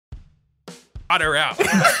swat her out.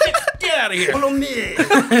 Get out of here. Follow me.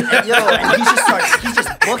 And, yo, and he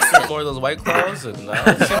just books it. More of those White Claws and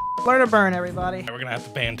Learn to burn, everybody. We're gonna have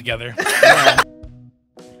to band together.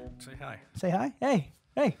 Say hi. Say hi.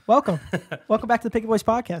 Hey, welcome. Welcome back to the Picky Boys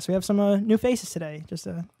podcast. We have some new faces today. Just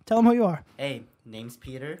tell them who you are. Hey, name's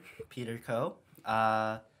Peter Co.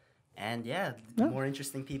 And yeah, more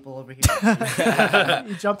interesting people over here.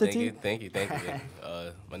 You jumped thank into you.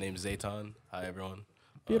 My name is Zayton. Hi, everyone.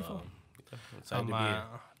 Beautiful. I'm excited to be here.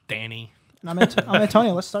 Danny. And I'm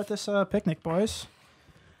Antonio. Let's start this picnic, boys.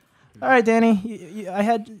 All right, Danny. I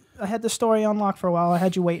had the story unlocked for a while. I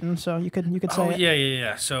had you waiting, so you could say it.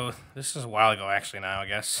 Yeah. So this is a while ago, actually. Now I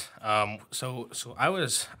guess. So I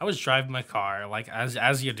was driving my car like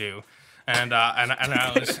as you do, and I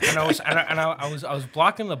was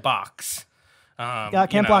blocking the box.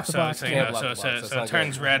 Can't block the box. So it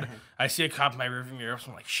turns red. I see a cop in my rearview mirror. So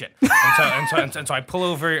I'm like, shit. And so I pull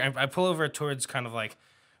over. I pull over towards kind of like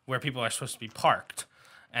where people are supposed to be parked,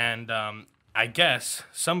 and I guess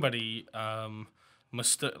somebody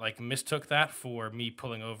mistook that for me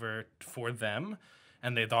pulling over for them,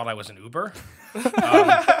 and they thought I was an Uber,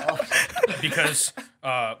 because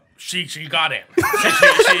she got in.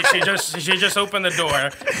 She just opened the door,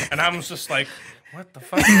 and I was just like, what the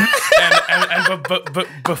fuck?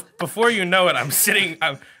 But before you know it, I'm sitting.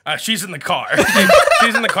 She's in the car.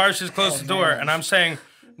 She's in the car. She's closed the door, and I'm saying,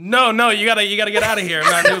 No, you gotta get out of here.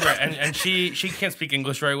 I'm not an Uber. And she can't speak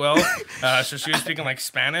English very well, so she was speaking like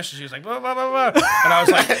Spanish. And she was like blah blah blah blah, and I was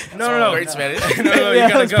like, no, Great Spanish. no, Yeah,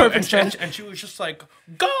 you gotta that's go. perfect And she was just like,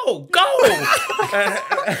 go,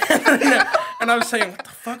 and I was saying, what the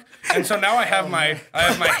fuck? And so now I have my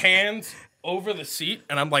hands over the seat,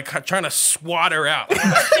 and I'm like trying to swat her out.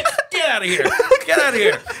 Get out of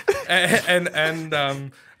here. And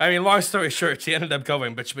I mean, long story short, she ended up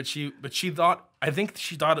going, but she thought, I think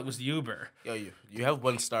she thought it was the Uber. Yo, you have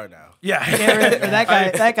 1 star now. Yeah.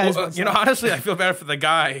 That guy's. Well, honestly, I feel bad for the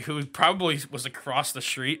guy who probably was across the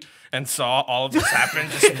street and saw all of this happen,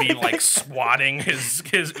 just me like swatting his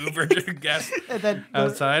Uber guest And then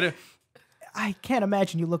outside. I can't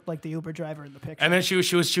imagine you looked like the Uber driver in the picture. And then she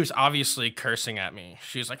was obviously cursing at me.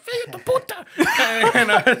 She was like, "Filho de puta,"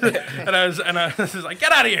 and I was like,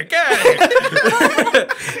 "Get out of here, get out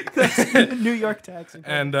of here." New York taxi.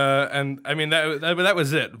 And I mean that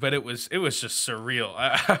was it. But it was just surreal.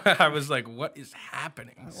 I was like, "What is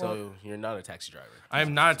happening?" So you're not a taxi driver. I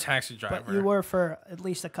am not a taxi driver. But you were for at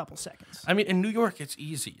least a couple seconds. I mean, in New York, it's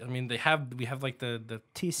easy. I mean, we have like the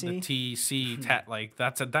TC? the TC like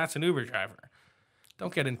that's an Uber driver.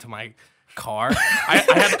 Don't get into my car.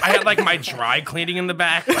 I had like my dry cleaning in the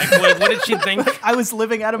back. Like, what did she think? I was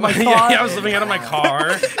living out of my car. Yeah, I was living out of my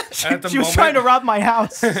car. She was trying to rob my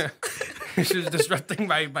house. She was disrupting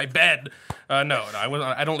my bed. No,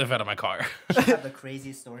 I don't live out of my car. She had the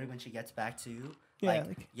craziest story when she gets back to you.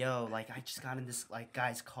 Yeah, Like, I just got in this like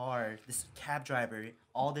guy's car, this cab driver,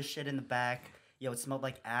 all this shit in the back. Yo, it smelled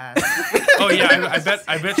like ass. Oh yeah,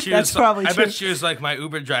 I bet she That's was. probably I true. bet she was like, my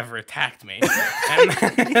Uber driver attacked me. And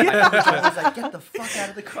I was like, get the fuck out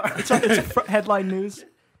of the car. it's a headline news.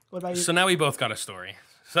 What about you? so now we both got a story.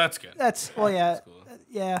 So that's good.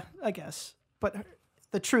 Yeah, I guess. But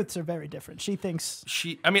the truths are very different. She thinks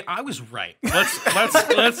I mean, I was right.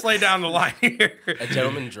 Let's lay down the line here. A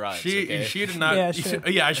gentleman drives. Okay? She did not. Yeah, sure.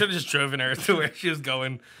 I should have just driven her to where she was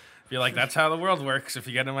going. Be like, that's how the world works if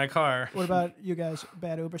you get in my car. What about you guys?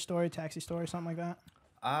 Bad Uber story, taxi story, something like that?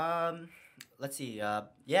 Let's see.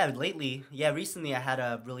 Recently I had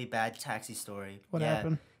a really bad taxi story. What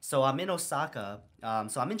happened? So I'm in Osaka.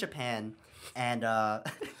 So I'm in Japan, and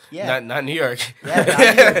yeah. Not New York. Yeah, not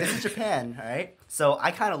New York. This is Japan, all right? So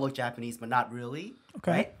I kind of look Japanese, but not really.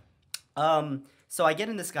 Okay. Right? So I get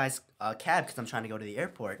in this guy's cab because I'm trying to go to the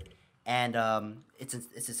airport. And it's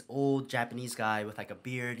this old Japanese guy with like a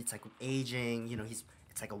beard. It's like aging,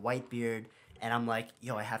 it's like a white beard. And I'm like,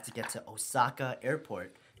 yo, I have to get to Osaka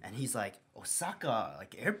Airport. And he's like, Osaka,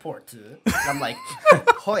 like airport too. And I'm like,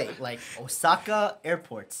 hoi, like Osaka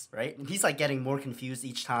airports, right? And he's like getting more confused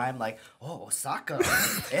each time, like, oh, Osaka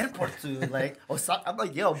airport too, like Osaka. I'm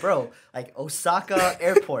like, yo, bro, like Osaka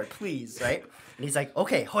airport, please, right? And he's like,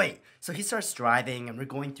 okay, hoi. So he starts driving, and we're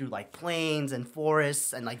going through like plains and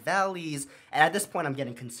forests and like valleys. And at this point, I'm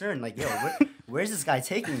getting concerned, like, yo, where's this guy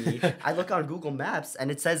taking me? I look on Google Maps, and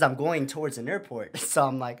it says I'm going towards an airport. So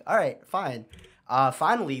I'm like, all right, fine.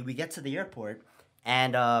 Finally, we get to the airport,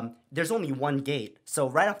 and there's only one gate. So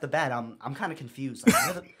right off the bat, I'm kind of confused.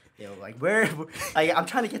 Like, where I'm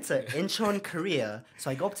trying to get to Incheon, Korea. So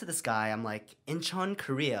I go up to this guy. I'm like, Incheon,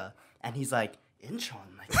 Korea, and he's like, Incheon,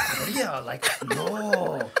 like Korea, like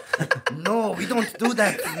no, we don't do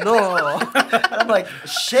that, no. And I'm like,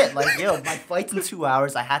 shit, like yo, my flight's in 2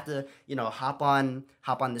 hours. I have to, hop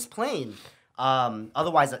on this plane.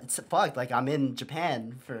 Otherwise it's fucked. Like I'm in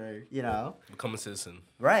Japan for, Become a citizen.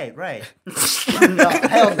 Right. No,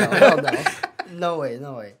 hell no. No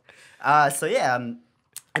way. So yeah,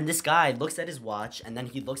 and this guy looks at his watch and then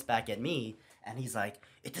he looks back at me and he's like,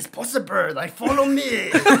 "It is possible, like follow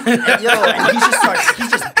me." And he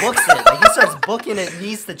just books it. Like he starts booking it,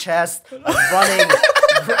 knees to chest, running.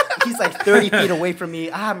 He's like 30 feet away from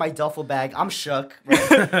me. I have my duffel bag. I'm shook.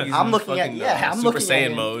 Right? I'm looking at I'm Super looking Saiyan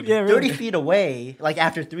at him, mode. Yeah, really. 30 feet away, like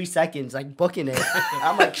after 3 seconds, like booking it.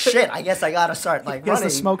 I'm like, shit, I guess I gotta start like He has running.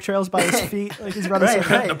 the smoke trails by his feet. Like he's running. Right, so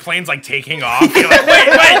right. The plane's like taking off. You're like,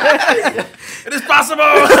 wait! It is possible!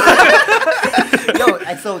 Yo,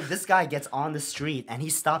 and so this guy gets on the street and he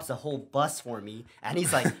stops a whole bus for me and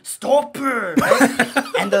he's like, "Stop her!" Right?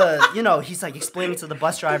 And he's like explaining to the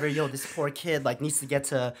bus driver, "Yo, this poor kid like needs to get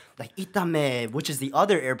to like Itame, which is the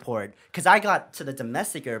other airport." Because I got to the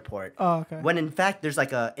domestic airport. Oh, okay. When in fact there's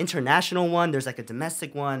like a international one, there's like a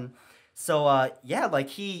domestic one. So like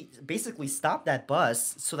he basically stopped that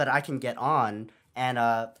bus so that I can get on, and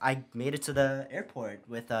I made it to the airport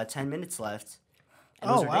with 10 minutes left. And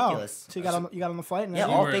it was ridiculous. So you got on the flight. And Yeah,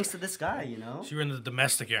 then- all were- thanks to this guy, So you were in the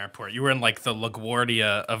domestic airport. You were in like the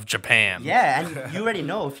LaGuardia of Japan. Yeah, and you already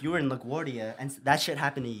know if you were in LaGuardia and that shit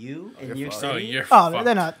happened to you in New York fucked. So City, you're Oh, fucked.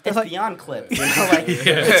 they're not. it's like, beyond clip. Like,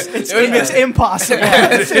 it's impossible.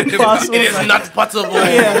 It's impossible. It is not possible.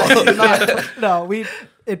 Yeah. No,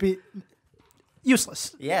 it'd be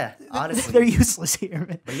useless. yeah, honestly. They're useless here,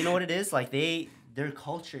 man. But you know what it is? Like their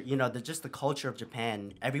culture, they're just the culture of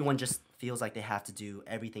Japan. Everyone just feels like they have to do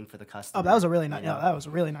everything for the customer. Oh, that was a really nice. you know? No, that was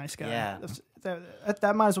a really nice guy. Yeah.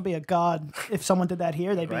 That might as well be a god. If someone did that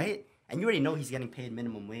here, they'd be. Right? And you already know he's getting paid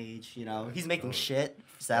minimum wage, He's making shit,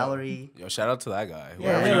 salary. Yo, shout out to that guy. Yeah,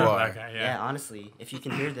 Wherever yeah. you That are. guy, Yeah. Honestly, if you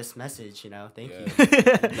can hear this message, thank you.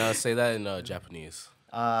 Yeah. No, say that in Japanese.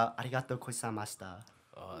 Arigato gozaimashita.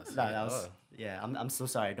 Oh, that's No, that was I'm so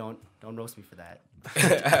sorry. Don't roast me for that.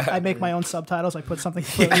 I make my own subtitles. I put something.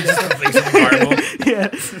 Something Marvel.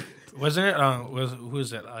 Yeah. Wasn't it? Who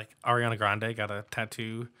is it? Like Ariana Grande got a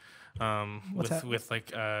tattoo, What's that? with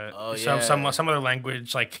like yeah. some other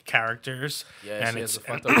language like characters. Yeah, and she has it's a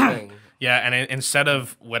fucked up thing. yeah, and instead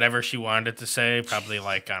of whatever she wanted it to say, probably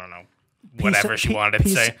like I don't know, whatever she wanted it to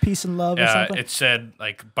say. Peace and love or something. It said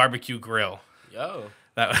like barbecue grill. Yo,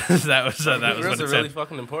 That was what grills it are really said.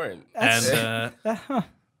 fucking important. And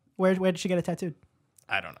Where did she get it tattooed?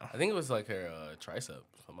 I don't know. I think it was like her tricep,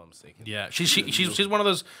 if I'm not mistaken. Yeah, she's one of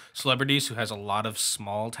those celebrities who has a lot of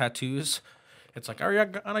small tattoos. It's like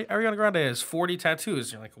Ariana Grande has 40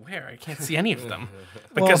 tattoos. You're like, where? I can't see any of them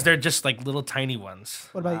because Well- they're just like little tiny ones.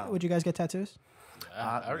 What about? Would you guys get tattoos?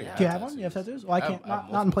 I already Do you have one? You have tattoos? Well, I I have- can't. I have Not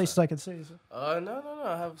in multiple places I can see. So. No.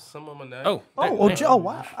 I have some on my neck. Oh, Oh,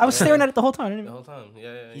 wow! I was staring at it the whole time. I didn't The even, whole time.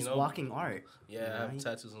 Yeah. He's you know, walking art. Yeah, I have right?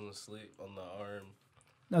 tattoos on the sleeve, on the arm.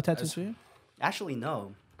 no tattoos for you. Actually,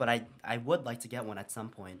 no. But I would like to get one at some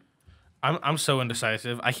point. I'm so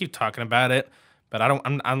indecisive. I keep talking about it, but I don't.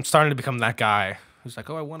 I'm starting to become that guy who's like,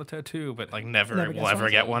 oh, I want a tattoo, but like never Never will gets ever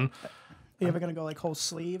one. get one. Are you ever gonna go like whole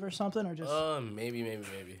sleeve or something, or just? Maybe.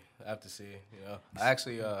 I have to see. I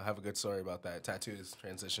actually have a good story about that tattoos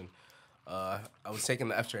transition. I was taking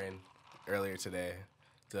the F train earlier today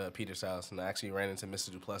to Peter's house, and I actually ran into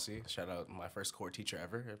Mr. Duplessis. Shout out my first core teacher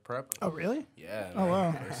ever at prep. Oh, really? Yeah. Oh,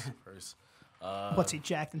 wow. First. What's he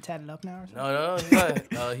jacked and tatted up now? Or something? No,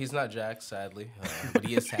 he's not. He's not Jack, sadly, but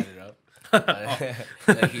he is tatted up.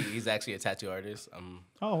 He's actually a tattoo artist.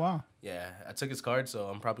 Oh, wow. Yeah, I took his card, so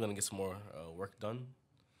I'm probably gonna get some more work done.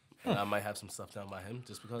 And I might have some stuff done by him,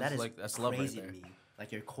 just because That is that's love right crazy there. to me.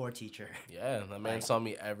 Like your core teacher. Yeah, that man saw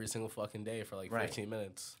me every single fucking day for like Right. 15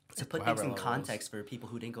 minutes. To put Or things however in long it was. context for people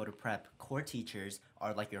who didn't go to prep, core teachers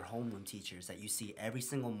are like your homeroom teachers that you see every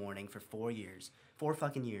single morning for 4 years. 4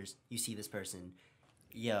 fucking years, you see this person.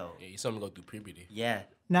 Yo. Yeah, you saw me go through puberty. Yeah.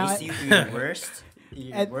 Now they I- see you through your worst,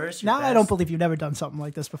 your And worst, your now I don't best. believe you've never done something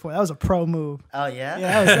like this before. That was a pro move. Oh, yeah?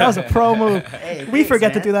 Yeah, that was a pro move. Hey, We thanks,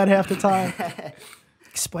 forget to man. do that half the time.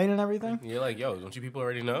 Explaining everything. You're like, yo, don't you people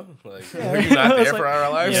already know? Like, Yeah. were you not It's there for like-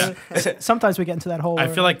 our lives? Yeah. Sometimes we get into that whole. I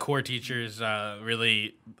feel like core teachers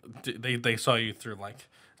really they saw you through like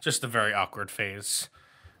just a very awkward phase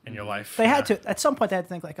in your life. they Yeah. had to at some point. They had to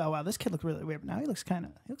think like, oh wow, this kid looked really weird. But now he looks kind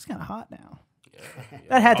of hot now.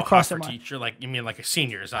 That had to Oh, cross hot their for mind. teacher, like you mean like a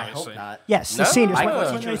seniors, I hope obviously. not. Yes, the No, seniors. My What- core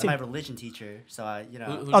what- teacher was what- my religion teacher, so Who Oh,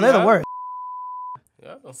 they're you the got? worst.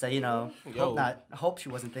 Yo. So Yo. hope she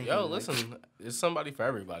wasn't thinking. Yo, like, listen, there's somebody for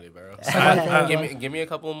everybody, bro. Yeah. give me a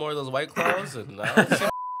couple more of those White Claws, and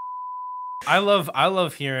I'll I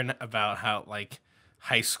love hearing about how like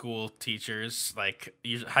high school teachers, like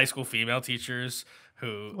high school female teachers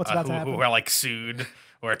who What's about to happen? who are like sued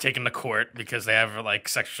or taken to court because they have like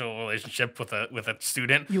sexual relationship with a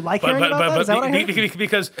student. You like hearing about that? Is that what I heard?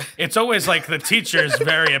 Because it's always like the teacher's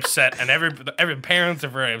very upset and every parents are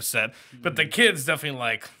very upset, but the kids definitely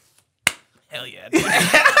like, hell yeah.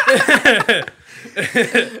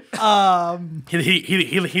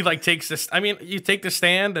 He like takes this. I mean, you take the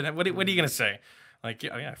stand, and what are you gonna say? Like,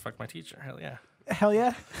 oh yeah, fuck my teacher. Hell yeah. Hell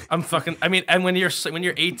yeah. I'm fucking. I mean, and when you're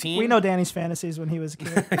 18, We know Danny's fantasies when he was a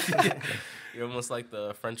kid. You're almost like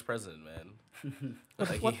the French president, man.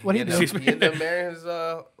 Like what he do? he ended up marrying his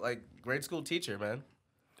like grade school teacher, man.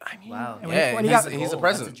 I mean, wow. And Yeah, when you he's, got- he's the Goal,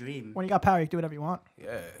 president. That's a dream. When you got power, you can do whatever you want.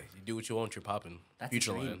 Yeah, you do what you want, you're popping. That's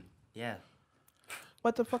Future a dream. land. Yeah.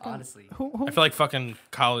 What the fuck? Honestly. Who I feel like fucking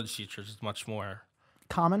college teachers is much more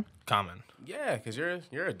common? common. Yeah, because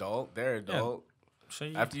you're adult, they're adult. So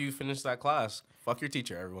you, After you finish that class, fuck your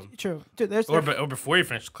teacher, everyone. True. Dude, there's or before you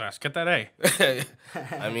finish class, get that A,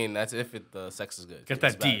 I mean, that's if the sex is good. get If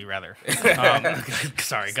it's that D bad. rather.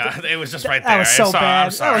 Sorry, God, it was just right there. that was so I'm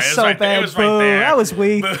bad. sorry. That was It so right there. It bad. was right Boo. there. That was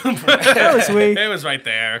weak. Boom. That was weak. It was right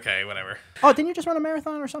there. Okay, whatever. Oh, didn't you just run a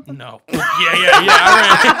marathon or something? No. Yeah.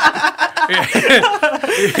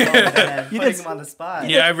 You did putting him on the spot.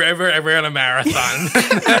 I ran a marathon.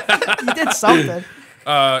 You did something.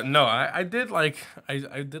 No, I did like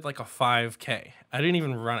I did like a 5K. I didn't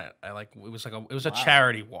even run it. It was a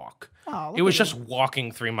charity walk. Oh, look It was at just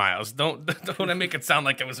walking 3 miles. Don't make it sound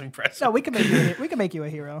like it was impressive. No, we can make you a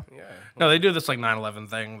hero. Yeah. No, they do this like 9/11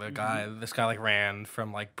 thing. This guy like ran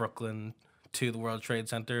from like Brooklyn to the World Trade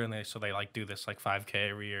Center, and they like do this like 5K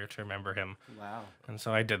every year to remember him. Wow. And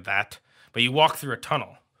so I did that. But you walk through a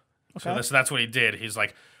tunnel. Okay. So that's what he did. He's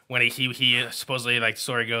like when he supposedly, like the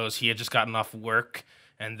story goes, he had just gotten off work,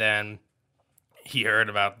 and then he heard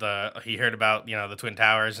about the Twin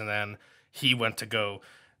Towers, and then he went to go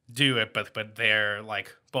do it, but they're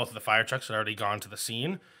like both of the fire trucks had already gone to the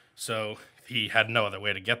scene, so he had no other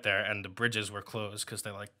way to get there, and the bridges were closed because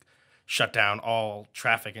they like shut down all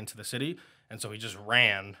traffic into the city, and so he just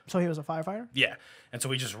ran. So he was a firefighter? Yeah, and so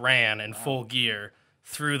he just ran in full gear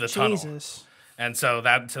through the tunnel. Jesus. And so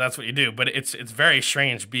that's what you do. But it's very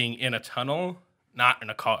strange being in a tunnel, not in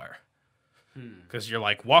a car, because you're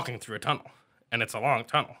like walking through a tunnel, and it's a long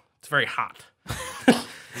tunnel. It's very hot.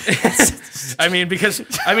 I mean,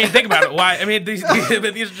 think about it. Why? I mean, these are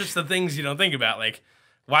just the things you don't think about. Like,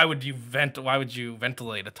 why would you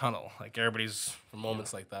ventilate a tunnel? Like everybody's For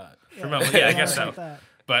moments like that. yeah, I guess so. Like that.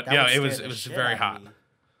 But That yeah, would it scare was the shit very out of hot. me.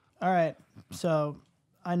 All right. So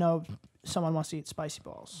I know someone wants to eat spicy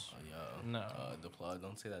balls. Yo, No. the plug.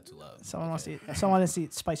 Don't say that too loud. Someone wants to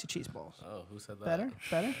eat spicy cheese balls. Oh, who said that?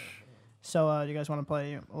 Better. So you guys want to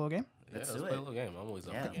play a little game? Yeah, let's do play it. a little game. I'm always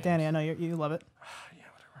up Yeah. for games. Danny, I know you love it.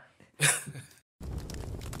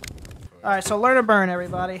 All right, so learn to burn,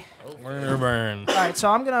 everybody. Learn or burn. All right,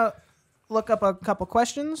 so I'm gonna look up a couple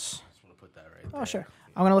questions. I'm gonna put that right there. Oh, sure.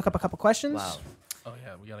 I'm gonna look up a couple questions. Wow. Oh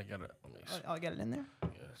yeah, we gotta get it. Let me I'll get it in there.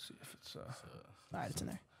 see if it's. All right, it's in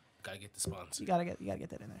there. Gotta get the sponsor. You gotta get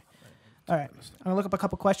that in there. All right, I'm gonna look up a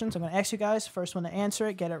couple questions. I'm gonna ask you guys. First one to answer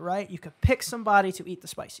it, get it right. You could pick somebody to eat the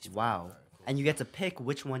spicy. Wow. And you get to pick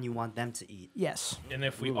which one you want them to eat. Yes. And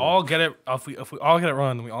if we all get it, if we all get it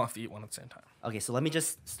wrong, then we all have to eat one at the same time. Okay, so let me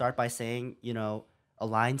just start by saying,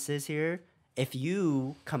 alliances here. If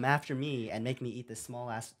you come after me and make me eat this small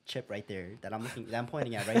ass chip right there that I'm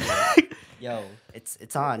pointing at right there, yo, it's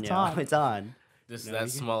on, It's yo, on. it's on. This No, that you-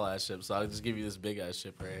 small ass chip, so I'll just give you this big ass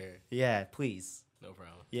chip right here. Yeah, please. No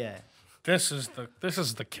problem. Yeah. This is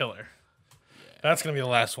the killer. That's gonna be the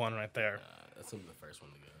last one right there. That's gonna be the first one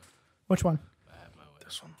to go. Which one? I have my way.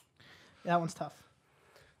 This one. That one's tough.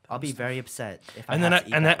 I'll be very upset if I And have then to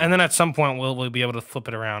eat and that then at some point we'll be able to flip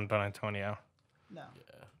it around, Don Antonio. No.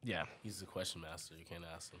 Yeah. He's the question master. You can't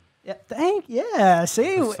ask him. Yeah.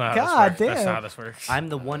 See, That's not how God this works. That's not how damn. this works. I'm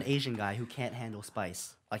the one Asian guy who can't handle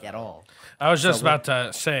spice, like at all. I was just So about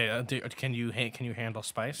to say, can you handle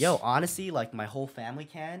spice? Yo, honestly, like my whole family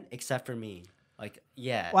can, except for me. Like,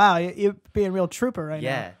 yeah. Wow, you're being a real trooper right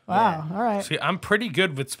Yeah, now. Wow. All right. See, I'm pretty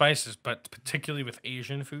good with spices, but particularly with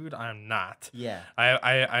Asian food, I'm not. Yeah.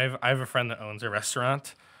 I have a friend that owns a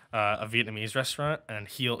restaurant, a Vietnamese restaurant, and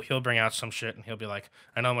he'll bring out some shit and he'll be like,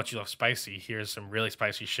 "I know how much you love spicy. Here's some really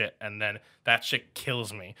spicy shit," and then that shit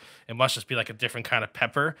kills me. It must just be like a different kind of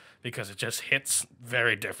pepper because it just hits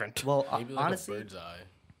very different. Well, Maybe like honestly, a bird's eye.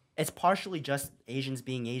 it's partially just Asians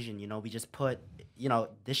being Asian. You know, we just put, you know,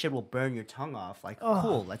 this shit will burn your tongue off. Like,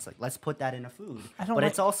 cool. Let's put that in a food. I don't But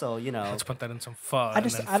like- it's also, you know, Let's put that in some pho. I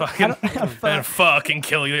just- and I then don't- fucking, I don't- and fucking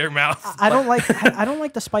kill your mouth. I don't like I don't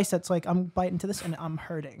like the spice that's like I'm biting into this and I'm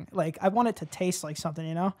hurting. Like I want it to taste like something,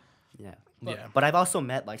 you know? yeah. Yeah. But I've also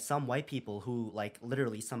met like some white people who like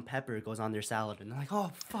literally some pepper goes on their salad and they're like,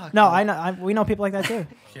 oh fuck. No, like, I know. We know people like that too.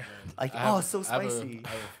 like I have- oh so I have a- spicy.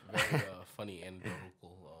 I have a very funny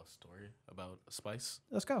anecdotal story about spice.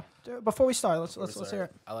 Let's go. Before we start, let's Sorry. hear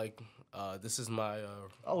it. I like. This is my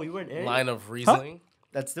Oh, you weren't Aaron? line of reasoning.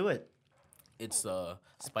 Let's do it. It's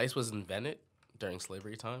spice was invented during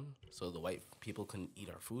slavery time, so the white people couldn't eat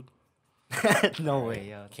our food. No way.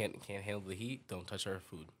 Yeah. Can't handle the heat. Don't touch our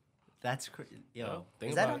food. That's crazy. Yo, No, think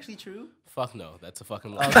is that about it. actually true? Fuck no, that's a fucking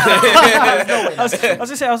No lie. way. I was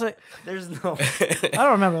gonna say, I was like, There's no. I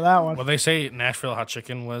don't remember that one. Well, they say Nashville hot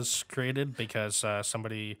chicken was created because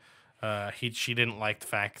somebody she didn't like the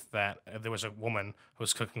fact that there was a woman who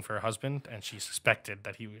was cooking for her husband and she suspected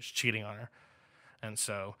that he was cheating on her, and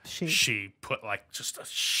so she put like just a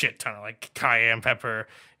shit ton of like cayenne pepper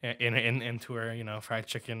into her fried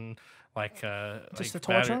chicken Just like to batter,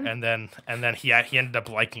 torture him? and then he ended up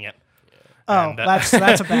liking it. Oh, And, that's a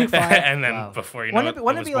backfire. and then Wow. before you know Wouldn't it, it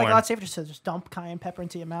was be like a born. lot safer just to just dump cayenne pepper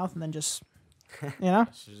into your mouth and then just, you know?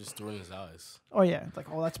 She just threw it in his eyes. Oh yeah, it's like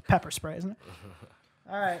that's pepper spray, isn't it?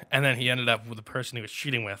 All right. And then he ended up with the person he was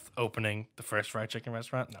cheating with opening the first fried chicken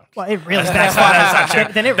restaurant. No, Well, it really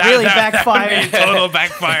backfired. Then it really backfired. total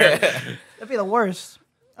backfire. That'd be the worst.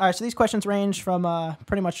 All right, so these questions range from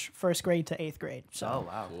pretty much first grade to eighth grade. So Oh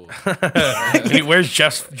wow. Hey, where's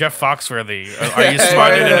Jeff Foxworthy? Are you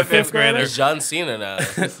smarter than a fifth grader? There's John Cena now.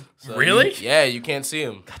 So Really? yeah, you can't see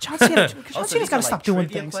him. John Cena, John Also, Cena's these got are, to stop like, doing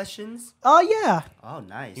trivia things. questions. Oh yeah. Oh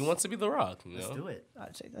nice. He wants to be The Rock. You know? Let's do it.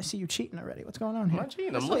 I see you cheating already. What's going on here? I'm not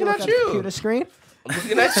cheating. I I'm saw looking look at the you. computer screen. I'm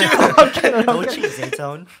looking at you. No cheat,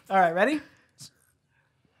 Zaytone. All right, ready?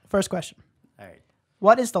 First question. All right.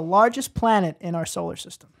 What is the largest planet in our solar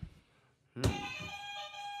system?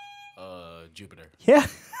 Jupiter. Yeah.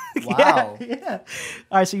 Wow. Yeah.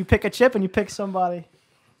 All right, so you pick a chip and you pick somebody.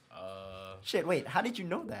 Shit. Wait. How did you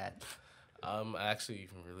know that? I'm actually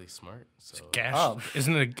really smart. So Gas? Oh.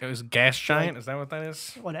 Isn't it a gas giant? Is that what that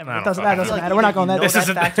is? Whatever. I It don't doesn't, fucking that doesn't know. matter. We're not going you that. know This that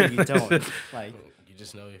isn't- fact or you don't. Like. you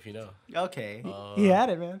just know if you know. Okay. He had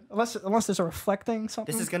it, man. Unless there's a reflecting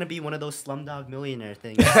something. This is gonna be one of those Slumdog Millionaire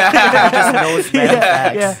things. Just knows random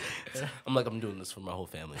facts. yeah. I'm doing this for my whole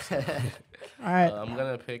family. So. All right. I'm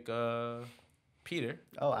gonna pick Peter.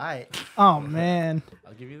 Oh, I. Oh man.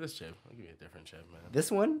 I'll give you this chip. I'll give you a different chip, man. This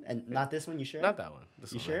one and not this one. You sure? Not that one.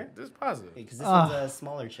 This You one. sure? This is positive. Because this one's a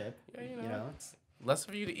smaller chip. Yeah, You know, it's, Less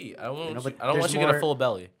for you to eat. I don't want. know, but I don't want there's you to get a more- full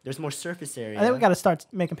belly. there's more surface area. I think we got to start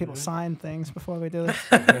making people sign things before we do this.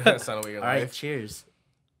 That's not a way of All right. life. Cheers.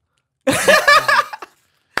 All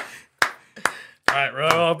right,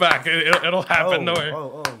 roll it back. It'll happen. No worry.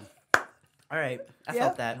 oh. All right. I Yeah.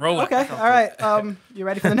 felt that. Roll it. Okay. All right. You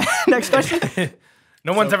ready for the next question?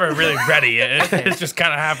 No one's ever really ready. It just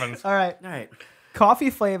kind of happens. All right. All right. Coffee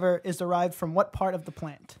flavor is derived from what part of the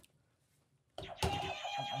plant?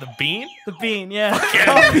 The bean? The bean. Yeah.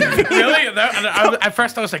 Yeah. Really? At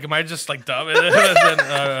first I was like, am I just like dumb?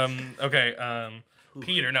 Okay.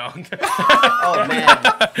 Peter, no. Oh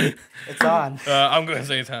man. It's on. I'm going to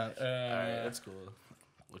say it's hot. All right, that's cool.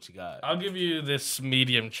 What you got? I'll give you this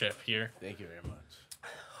medium chip here. Thank you very much.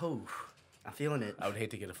 Oh, I'm feeling it. I would hate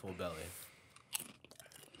to get a full belly.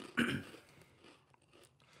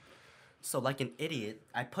 So like an idiot,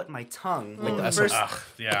 I put my tongue. Mm. Like the That's first,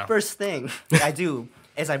 Yeah. first thing I do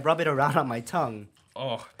is I rub it around on my tongue.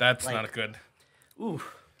 Oh, that's Like- not good. Ooh.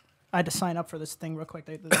 I had to sign up for this thing real quick.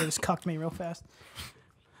 They just cucked me real fast.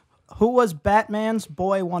 Who was Batman's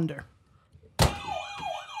boy wonder?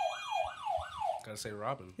 Gotta say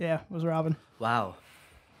Robin. Yeah, it was Robin. Wow.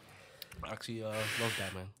 Actually, love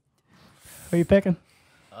Batman. Who are you picking?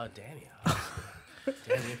 Danny.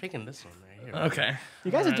 Damn, you're picking this one right here. Okay.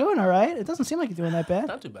 You guys are doing all right. It doesn't seem like you're doing that bad.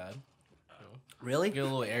 Not too bad. Really? Get a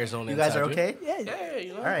little Arizona. You guys are inside okay? Yeah. Yeah,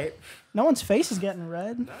 you know. All right. No one's face is getting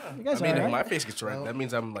red. You guys I mean, are if all my right. face gets red, that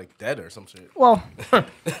means I'm like dead or some shit. Well, they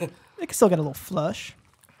can still get a little flush.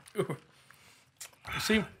 You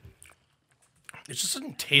see, it just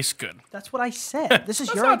doesn't taste good. That's what I said. This is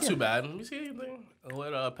That's your not idea. too bad. Let me see anything. I'll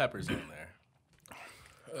let peppers in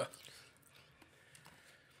there.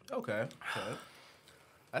 Okay. Okay.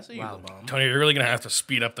 That's a Wow. bomb. Tony, you're really going to have to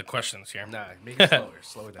speed up the questions here. Nah, make it slower.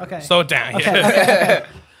 Slow it down. Okay. Slow it down. Okay, Yeah. okay.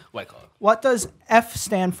 White claw. What does F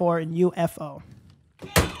stand for in UFO?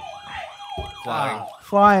 Flying.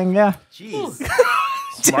 Flying, yeah. Jeez.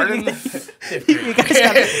 Smarter than You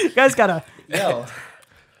guys gotta. Yo,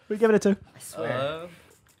 We give it a 2. I swear.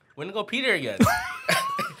 We're gonna go Peter again.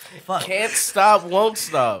 Fuck. Can't stop, won't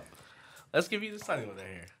stop. Let's give you this tiny one right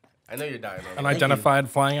here. I know you're dying. Over. Unidentified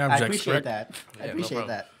flying I objects. appreciate correct? that. I Yeah, no appreciate problem.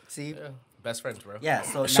 that. See? Yeah, best friends, bro. Yeah,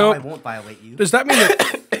 so So- now I won't violate you. Does that mean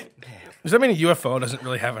that? Does that mean a UFO doesn't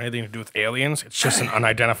really have anything to do with aliens? It's just an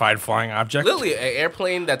unidentified flying object. Literally, an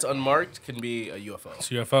airplane that's unmarked can be a UFO.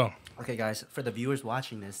 It's a UFO. Okay, guys, for the viewers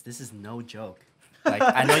watching this is no joke. Like,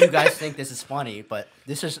 I know you guys think this is funny, but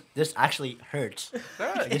this actually hurts.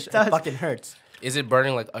 This does. fucking hurts. Is it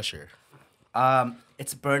burning like Usher?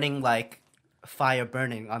 It's burning like fire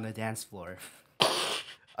burning on the dance floor.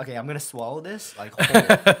 Okay, I'm gonna swallow this. Like,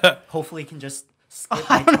 hopefully, it can just skip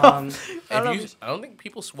my tongue. I don't think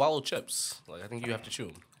people swallow chips. Like I think you have to chew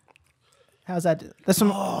them. How's that? This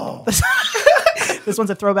one. This one's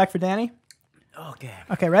a throwback for Danny. Okay.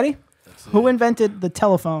 Okay, ready? Who invented the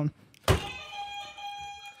telephone?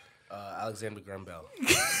 Alexander Graham Bell.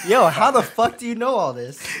 Yo, how the fuck do you know all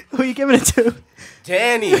this? Who you giving it to?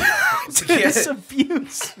 Danny. It's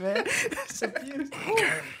abuse, man. It's abuse. All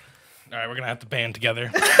right, we're gonna have to band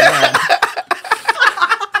together.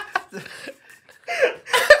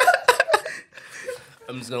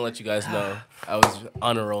 I'm just gonna let you guys know I was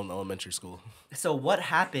honor roll in elementary school. So, what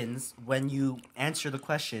happens when you answer the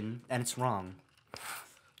question and it's wrong?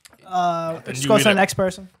 Just you go read to the it. next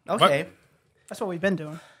person. Okay. That's what we've been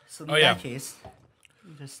doing. So in Oh, yeah. that case,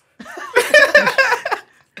 you just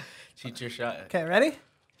Cheat your shot. Okay, ready?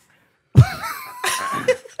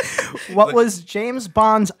 What was James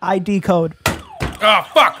Bond's ID code? Oh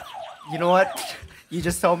fuck! you know what? You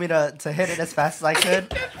just told me to hit it as fast as I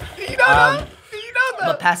could. You know that? I'm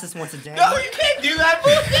gonna pass this one to Dan. No, you can't do that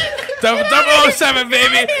bullshit. 007,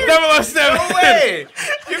 baby. 007. No way.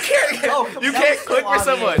 You can't. Oh, come you on, that can't was click so for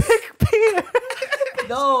someone. Peter.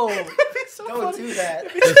 No, So don't funny. do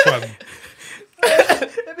that. This one.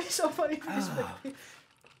 It'd be so funny if you just picked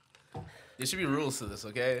There should be rules to this,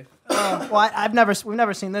 okay? Well, we've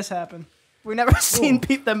never seen this happen. We've never seen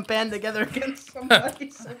them band together against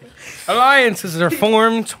somebody. Alliances are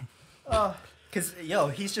formed. Cause yo,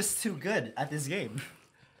 he's just too good at this game.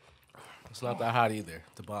 It's not that hot either.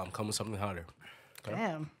 The bomb. Come with something hotter.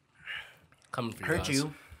 Damn. Coming for you Hurt guys.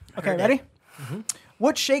 you. Okay, ready?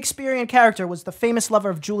 What Shakespearean character was the famous lover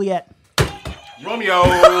of Juliet?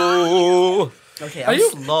 Romeo. Okay, Are I'm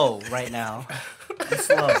you- slow right now. I'm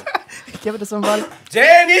slow. Give it to somebody.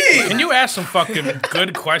 Danny. Can you ask some fucking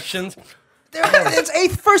good questions?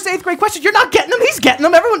 It's first eighth grade question. You're not getting them. He's getting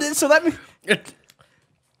them. Everyone did. So that means It,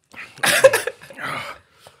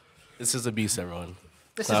 This is abuse, everyone.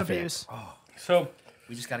 this Not is fair. abuse. so,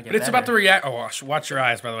 We just gotta get but it's better. about the react. Oh, watch your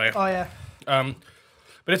eyes, by the way. Oh yeah.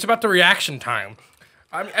 But it's about the reaction time.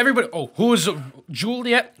 I mean, everybody. Oh, who is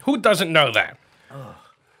Juliet? Who doesn't know that?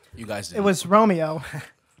 You guys did. It was Romeo.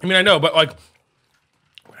 I mean, I know, but like,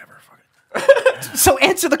 whatever. Fuck it. So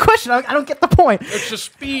answer the question. I don't get the point. It's the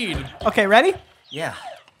speed. Okay, ready? Yeah.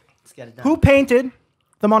 Let's get it done. Who painted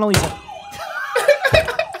the Mona Lisa?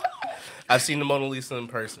 I've seen the Mona Lisa in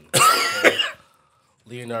person. Okay?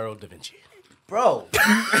 Leonardo da Vinci. Bro.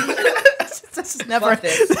 This has never. Fuck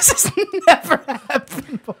this. This has never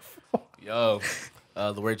happened before. Yo,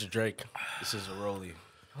 the words of Drake. This is a rollie,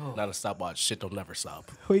 not a stopwatch. Shit don't never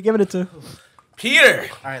stop. Who you giving it to? Peter,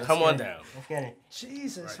 All right, let's come get on it. down. Let's get it.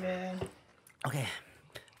 Jesus, man. Okay.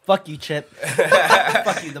 Fuck you, Chip.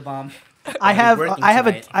 Fuck you, the bomb. I have working I have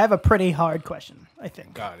tonight. a pretty hard question. I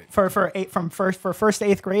think. Got it. For first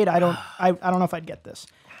eighth grade, I don't know if I'd get this.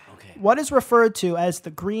 Okay. What is referred to as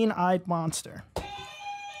the green-eyed monster?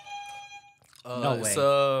 No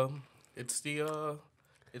It's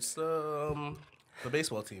the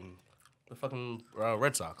baseball team, the fucking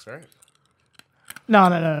Red Sox, right? No.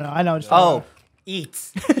 I know. Just Oh,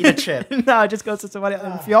 eat a chip. no, it just goes to somebody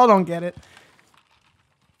else. If y'all don't get it,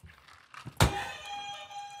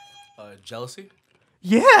 Jealousy.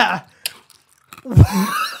 yeah,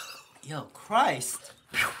 Yo, Christ.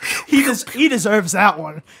 he deserves that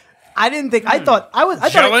one. I didn't think. I thought I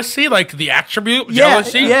thought. Jealousy, like the attribute. Yeah,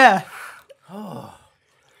 Jealousy. yeah,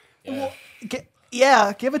 Yeah.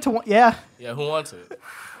 yeah. Give it to one. Yeah. Yeah. Who wants it?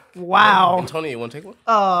 Wow. Antonio, you want to take one?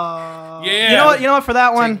 Yeah. You know what? For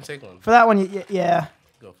that one, Take one. for that one, yeah.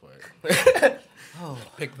 Go for it.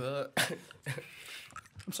 Pick the.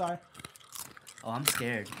 I'm sorry. Oh, I'm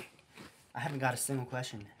scared. I haven't got a single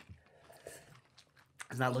question.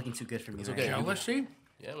 It's not looking too good for me. okay. Right now. Jealousy.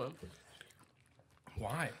 Yeah, man.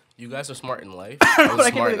 Why? You guys are smart in life. I was can't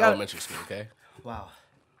smart believe in I got it. elementary school. Okay. Wow.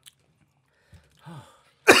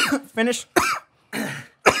 Finish.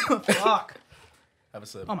 Fuck. Have a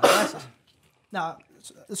sip. Oh my glasses. No,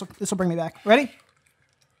 this will bring me back. Ready?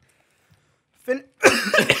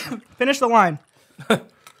 Finish the line.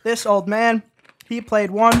 This old man, he played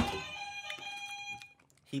one.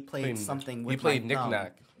 He played something with He played my thumb.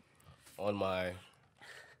 knick-knack on my...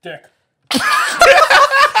 Dick.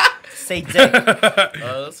 Say dick.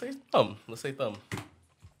 let's say thumb. Let's say thumb.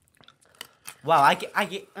 Wow, I get.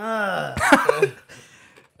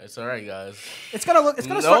 It's all right, guys. It's gonna look. It's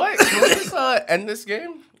gonna You know start. what? Can we just end this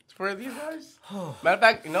game for these guys? Matter of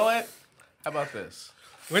fact, you know what? How about this?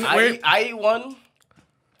 I eat one,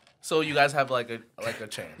 so you guys have like a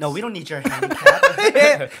chance. No, we don't need your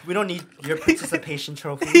handicap. We don't need your participation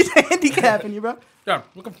trophy. He's handicapping you, bro. Yeah,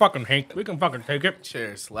 we can fucking take it.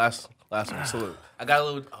 Cheers. Last one. Salute. I got a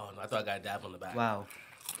little. Oh no, I thought I got a dab on the back. Wow.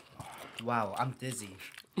 Wow, I'm dizzy.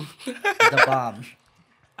 The bomb.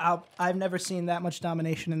 I've never seen that much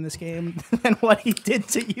domination in this game than what he did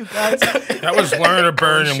to you guys. That was learn to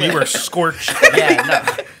burn, and we were scorched. Yeah,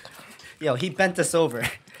 no. Yo, he bent us over.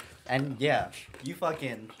 And yeah, you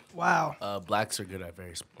fucking. Wow. Blacks are good at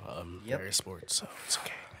various sports, so it's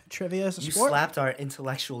okay. Trivia is a You sport. slapped our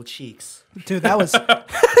intellectual cheeks. Dude, that was.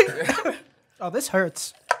 Oh, this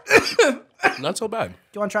hurts. Not so bad. Do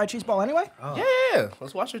you want to try a cheese ball anyway? Yeah.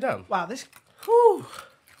 Let's wash it down. Wow, this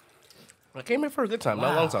I came here for a good time,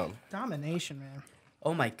 not a long time. domination, man.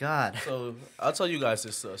 Oh my god. So I'll tell you guys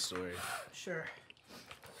this story. Sure.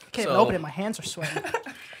 Can't even So- open it. My hands are sweating.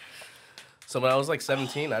 So when I was like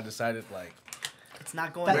 17, I decided like It's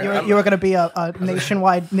not going That right. you were going to be a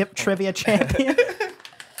nationwide nip trivia champion.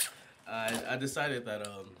 I decided that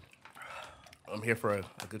I'm here for a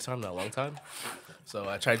good time, not a long time. So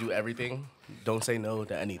I try to do everything. Don't say no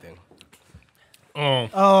to anything. Oh,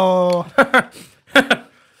 Oh,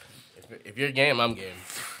 If you're game, I'm game.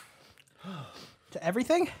 to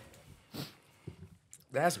everything?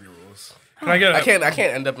 There has to be rules. can I get? I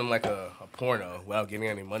can't end up in like a porno without getting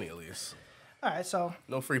any money at least. All right, so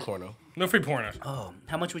No free porno. No free porno. Oh,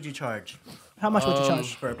 how much would you charge how much would you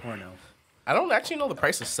charge? for a porno? I don't actually know the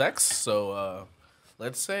price of sex, so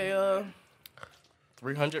let's say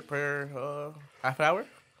 300 per half hour.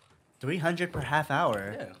 300 per half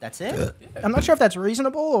hour. Yeah. That's it? I'm not sure if that's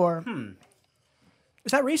reasonable or.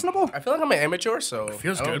 Is that reasonable? I feel like I'm an amateur, so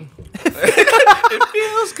Feels I good. don't- It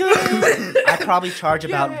feels good. I'd probably charge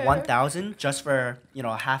about 1,000 just for,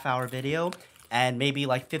 a half hour video, and maybe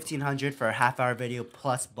like 1,500 for a half hour video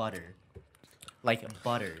plus butter. Like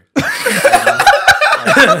butter.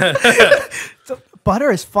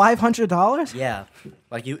 Butter is $500. Yeah.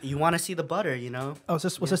 Like you want to see the butter, Oh, was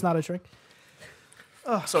this not a drink?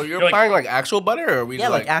 So you're like- buying like actual butter, or are we Yeah,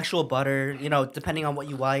 just, like actual butter, depending on what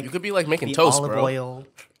you like. you could be like making the toast, olive bro. oil.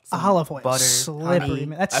 some Olive oil, butter, slippery, honey.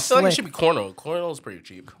 man. That's I feel like it slick. should be corn oil. Corn oil is pretty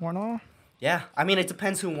cheap. Corn oil? Yeah, I mean it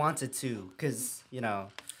depends who wants it too, cause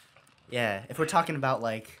yeah. If we're talking about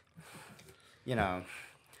like,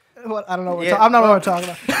 What? I don't know. Yeah, I'm not know what we're talking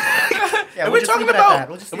about. yeah, And we'll just leave it at that.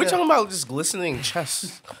 We'll just we're leave it at- talking about just glistening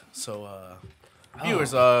chests. So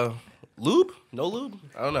viewers, lube? No lube?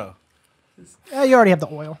 I don't know. Yeah, you already have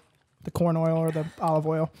the oil, the corn oil or the olive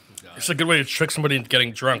oil, It's a good way to trick somebody into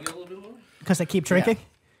getting drunk. because they keep drinking.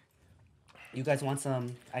 You guys want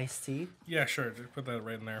some iced tea? Yeah, sure. Just put that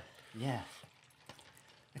right in there. Yeah.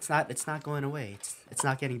 It's not going away. It's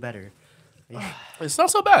not getting better. It's not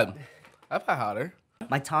so bad. I've had hotter.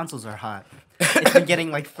 My tonsils are hot. It's been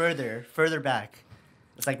getting like further back.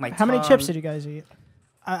 It's like my How many tongue- chips did you guys eat?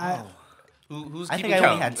 Who's I keeping think I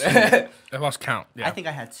only count? had two. I lost count. Yeah. I think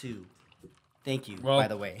I had two. Thank you, Well- by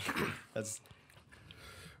the way. That's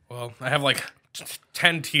Well, I have like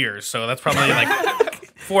 10 tiers, so that's probably like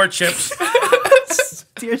 4 chips.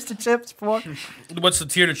 Tears to chips for What's the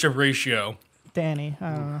tier to chip ratio? Danny. I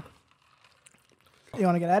don't know. You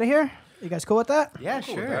want to get out of here? You guys cool with that? yeah,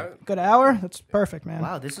 Cool with sure. that. Good hour. That's perfect, man.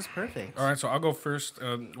 Wow, this is perfect. All right, so I'll go first.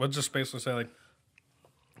 What's the space? Let's say like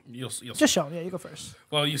you'll Just show. Yeah, you go first.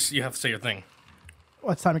 well you have to say your thing.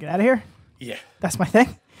 Well, it's time to get out of here. Yeah. That's my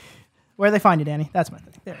thing. Where do they find you, Danny? That's my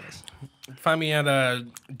thing. There it is. Find me at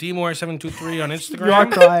dmore723 on You are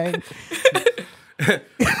Instagram. crying.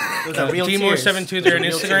 Those are real tears. Dmore723 on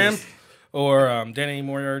Real Instagram, tears. or Danny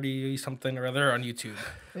Moriarty something or other on YouTube.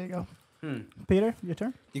 There you go. Peter, your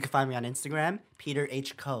turn. You can find me on Instagram, Peter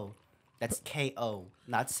H. Ko. That's K-O,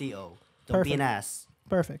 not C-O. Don't be an Perfect. ass.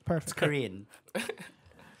 Perfect. It's Perfect. Korean.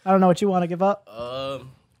 I don't know what you want to give up.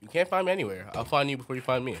 You can't find me anywhere. I'll find you before you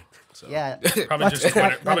find me. So Yeah. Probably just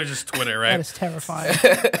Twitter. Probably just Twitter, That right? is terrifying.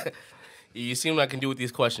 you see what I can do with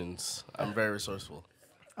these questions. I'm very resourceful.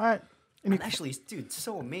 All right. I'm actually, dude,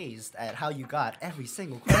 so amazed at how you got every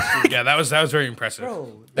single question. Yeah, that was very impressive.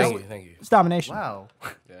 Bro, Thank you. It's domination. wow.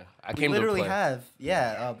 Yeah, I We came literally to play. have,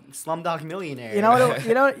 Slumdog Millionaire. You know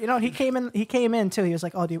what? You know. He came in too. He was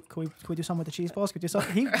like, "Oh, can we do something with the cheese balls? Can we do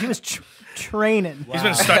something?" He was training, He's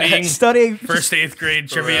been studying studying. first 8th grade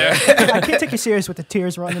trivia. I can't take you serious with the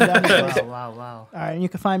tears running down your face. Wow. All right, and you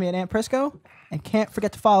can find me at Ant Prisco, and can't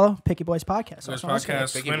forget to follow Picky Boys Podcast. This Also on Instagram.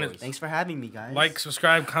 podcast. Picky when boys. it- Thanks for having me, guys. Like,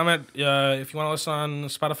 subscribe, comment. If you want to listen on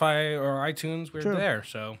Spotify or iTunes, we're True. there.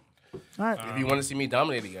 So All right, If you want to see me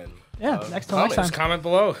dominate again, yeah. Next comment. time. just comment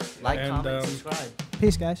below. like, And, comment, subscribe.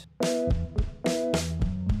 Peace, guys.